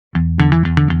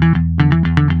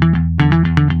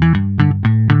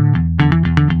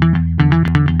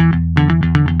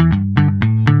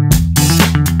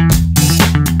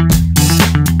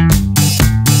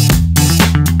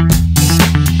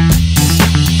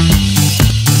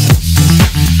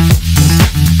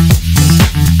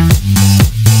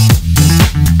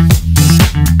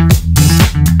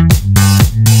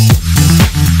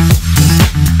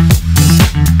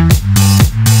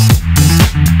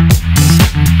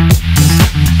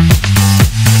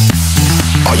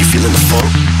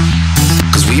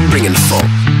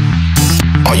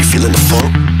feeling the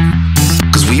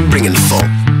funk? Cause we bringing the funk.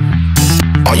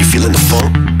 Are you feeling the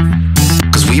funk?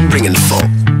 Cause we bringing the funk.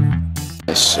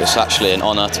 It's actually an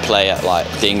honour to play at like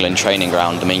the England training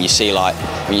ground. I mean, you see like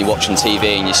when you watch on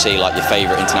TV and you see like your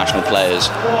favourite international players,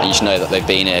 and you just know that they've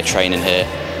been here training here.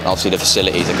 And obviously the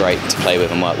facilities are great to play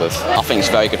with and work with. I think it's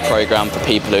a very good programme for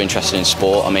people who are interested in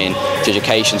sport. I mean, the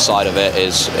education side of it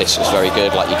is very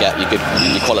good. Like you get your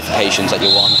qualifications that you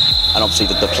want, and obviously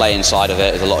the playing side of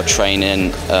it is a lot of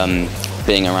training.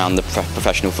 Being around the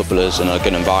professional footballers in a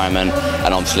good environment,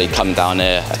 and obviously come down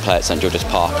here and play at St George's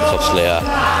Park, it's obviously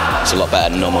it's a lot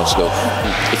better than normal school.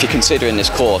 If you're considering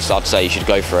this course, I'd say you should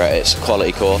go for it. It's a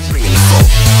quality course.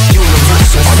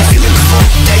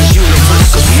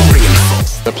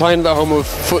 They're playing at home with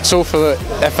Futsal for the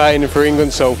FA and for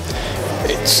England, so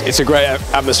it's a great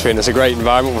atmosphere and it's a great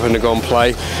environment for them to go and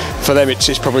play. For them,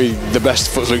 it's probably the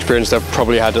best futsal experience they've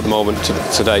probably had at the moment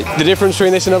to date. The difference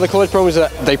between this and other college programs is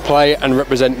that they play and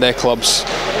represent their clubs,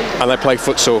 and they play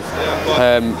futsal,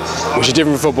 which is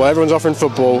different from football. Everyone's offering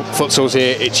football. Futsal's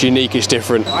here, it's unique, it's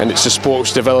different, and it's a sport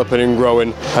that's developing and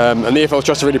growing. And the EFL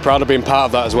Trust are really proud of being part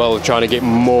of that as well, trying to get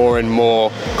more and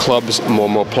more clubs, more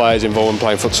and more players involved in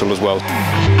playing futsal as well.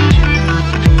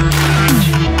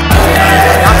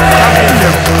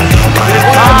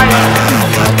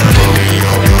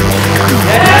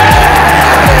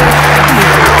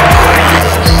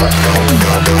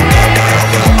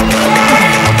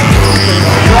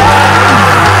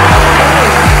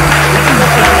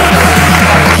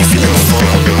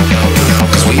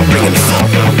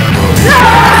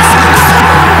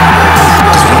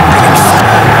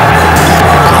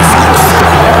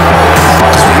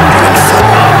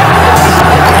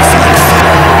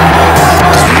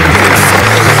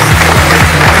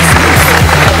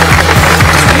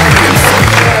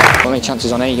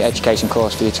 Chances on any education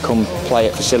course for you to come play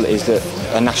at facilities that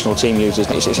a national team uses.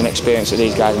 It's an experience that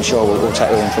these guys, I'm sure, will take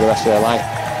with them for the rest of their life.